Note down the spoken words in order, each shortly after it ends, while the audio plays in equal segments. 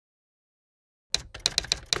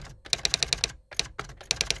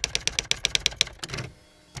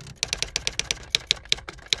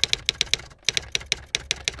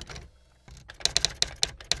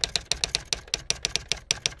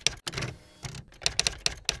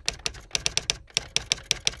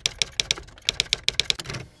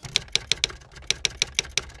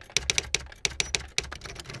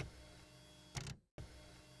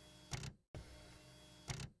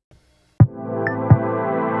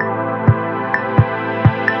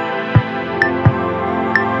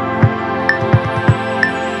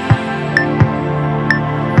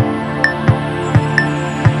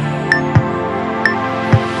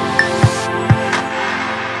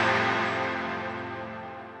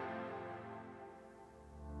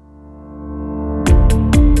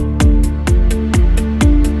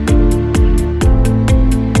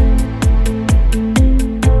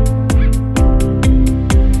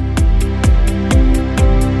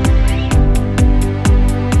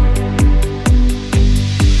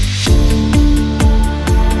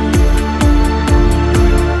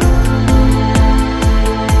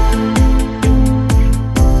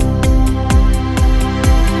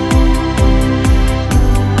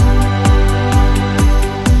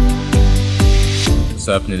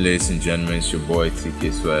happening, ladies and gentlemen? It's your boy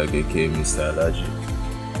C.R.E.A.M, aka Mr. Dbanj.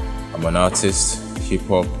 I'm an artist,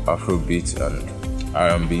 hip-hop, Afrobeat and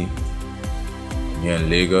R&B. I'm here in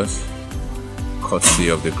Lagos, courtesy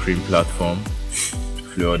of the C.R.E.A.M platform.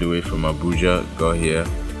 Flew all the way from Abuja, got here,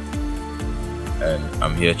 and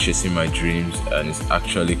I'm here chasing my dreams, and it's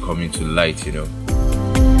actually coming to light, you know.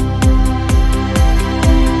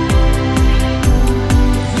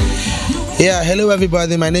 Yeah, hello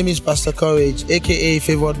everybody, my name is Pastor Courage, aka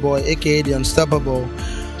Favored Boy, aka The Unstoppable.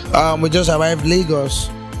 We just arrived Lagos.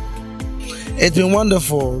 It's been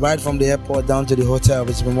wonderful, right from the airport down to the hotel.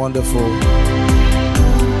 It's been wonderful.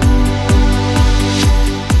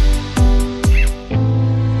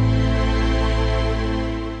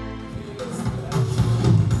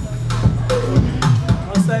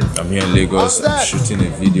 I'm here in Lagos, I'm shooting a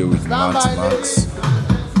video with Max.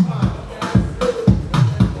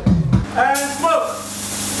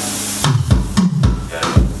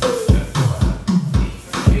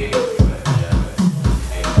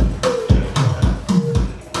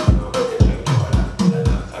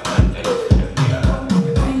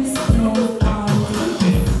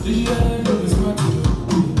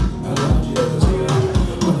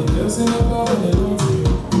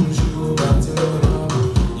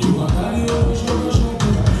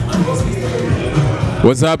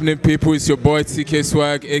 What's happening, people? It's your boy TK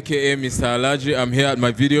Swag, aka Mr. Dbanj. I'm here at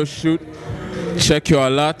my video shoot. Check your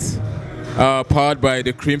alert. Powered by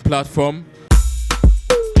the C.R.E.A.M platform.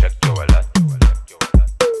 Check your alert.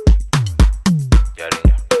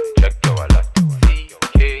 Check your alert.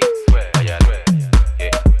 TK Swag.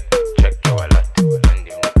 Check your alert. And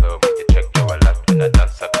in the club, you check your alert. When I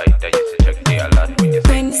dance a kite, I used to check the alert. When you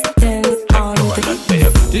say check your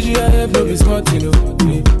alert. Did you have no smart, you know?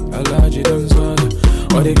 Dbanj don't swallow.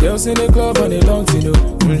 All the girls in the club and they don't know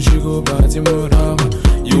when she go party more.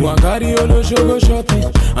 You want carry on no show go shopping,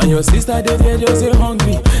 and your sister they just say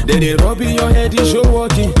hungry. They rubbing your head in show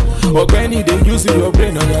walking. Or Benny they use your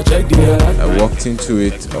brain on your check the alert. I walked into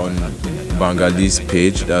it on Bangali's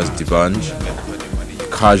page, that's Dbanj,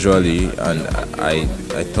 casually, and I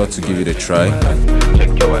thought to give it a try.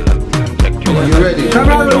 Check your alert. Check your alert. You ready?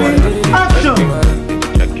 Camera rolling. Action.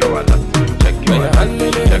 Check your alert. Check your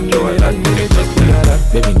alert. Check your alert.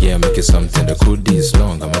 Baby girl, make it something. The cool D is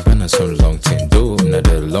long. I'm a banner some long thing. Do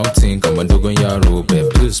another long thing. Come on, do go yaro,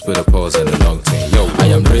 babe. Please put a pause on the long thing. Yo, I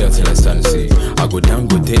am real till I stand to see. I go down,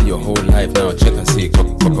 go tell your whole life now. Check and see. Pop.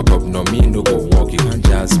 No me, no go walk. You can't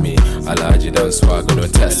jazz me. Dbanj don't swag, I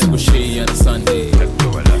don't test. Go she on Sunday.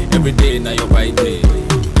 Every day now your by day.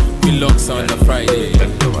 We locks on a Friday.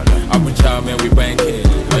 Abu Cham and we bank it.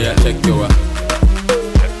 Oh yeah, check your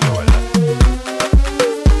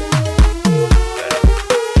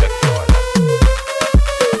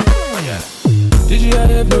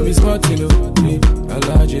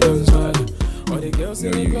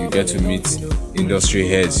you get to meet industry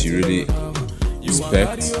heads you really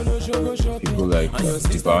respect, people like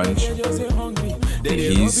Dbanj,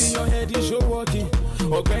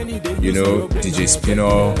 you know, DJ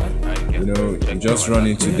Spinner, you know, you just run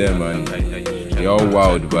into them and they're all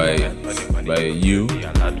wowed by you.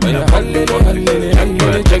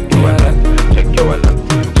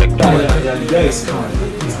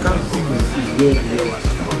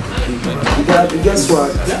 Guess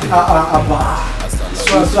what?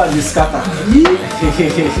 Swag is scatter.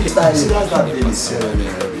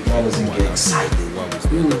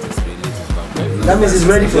 That means it's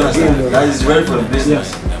ready for the game, though. That is ready for the business.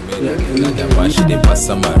 She dey pass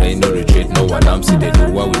summer, rain, no retreat, no alarm. See they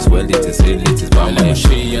do always well, it is real, it is bad. Like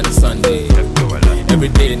she on Sunday, every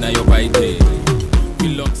day now your by day.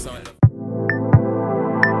 We lock on.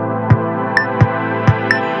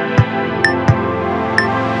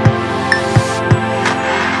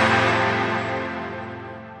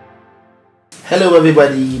 Hello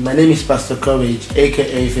everybody, my name is Pastor Courage,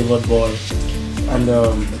 aka Favored Boy, and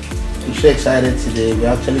I'm so excited today. We're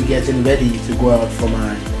actually getting ready to go out for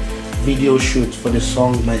my video shoot for the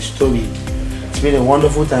song My Story. It's been a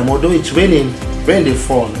wonderful time, although it's raining, rain they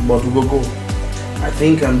fall, but we will go. I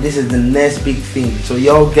think this is the next big thing, so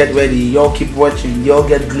y'all get ready, y'all keep watching, y'all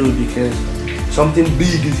get glued, because something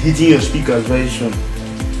big is hitting your speakers very soon.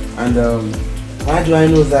 And why do I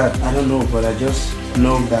know that? I don't know, but I just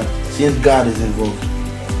know that since God is involved,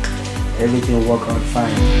 everything will work out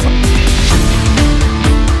fine.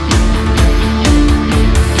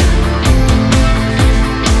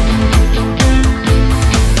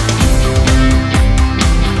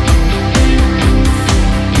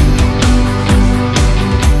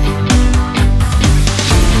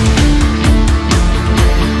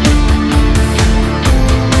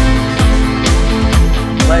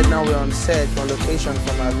 set on location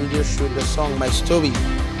for my video shoot, the song My Story,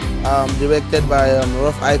 directed by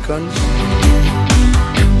Rough Icons.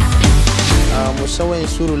 We're somewhere in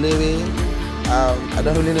C.R.E.A.M. I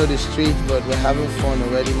don't really know the street, but we're having fun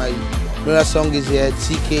already. My Mirror song is here,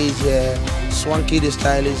 TK is here, Swanky the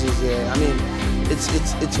Stylist is here. I mean,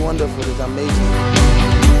 it's wonderful, it's amazing.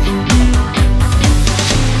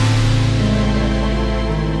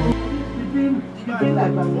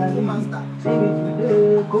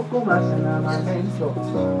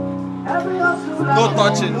 No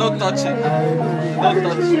touching, no touching, no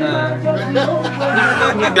touch.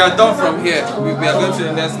 We are done from here. We are going to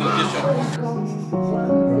the next location.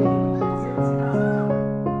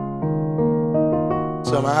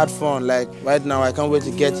 So I had fun. Like right now, I can't wait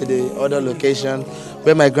to get to the other location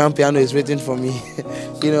where my grand piano is waiting for me.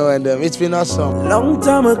 You know, and it's been awesome. Long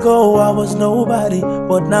time ago, I was nobody,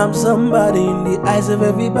 but now I'm somebody in the eyes of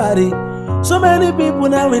everybody. So many people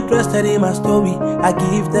now interested in my story. I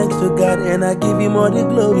give thanks to God and I give Him all the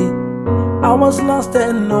glory. I was lost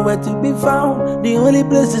and nowhere to be found. The only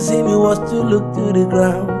place to see me was to look to the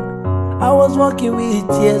ground. I was walking with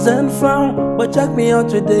tears and frown, but check me out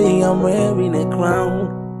today, I'm wearing a crown.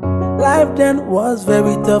 Life then was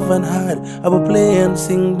very tough and hard. I would play and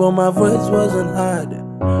sing, but my voice wasn't hard.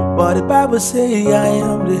 But the Bible says I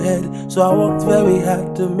am the head, so I worked very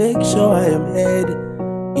hard to make sure I am head.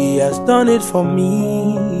 He has done it for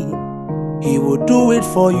me, He will do it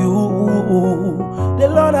for you. The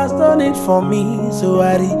Lord has done it for me, so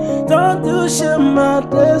I return to share my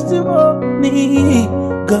testimony.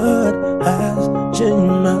 God has changed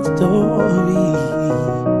my story.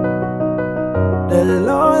 The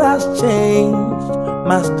Lord has changed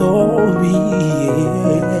my story.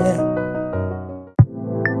 Yeah.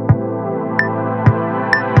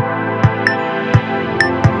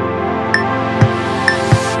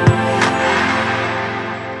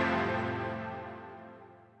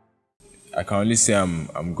 I can only say I'm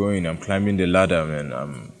climbing the ladder, man.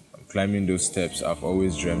 I'm climbing those steps I've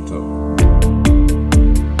always dreamt of.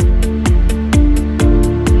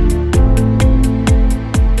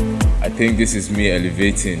 I think this is me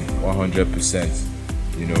elevating 100%,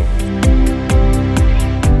 you know.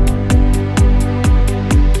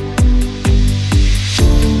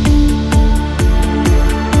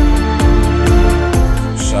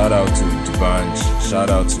 Shout out to Dbanj, shout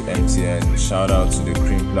out to MTN, shout out to the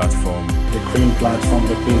C.R.E.A.M platform. The C.R.E.A.M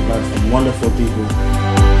platform, wonderful people.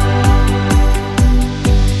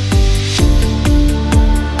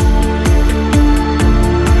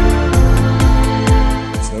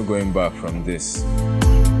 There's no going back from this.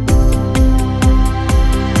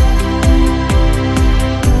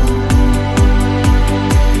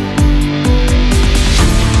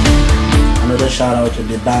 Another shout out to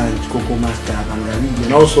Dbanj, Coco Master, Bangali,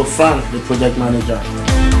 and also Frank, the project manager.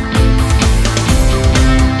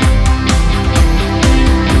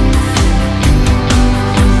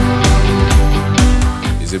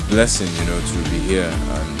 It's a blessing, you know, to be here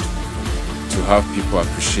and to have people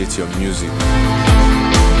appreciate your music.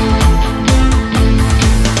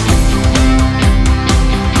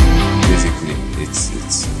 Basically,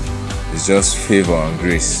 it's just favor and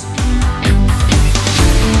grace.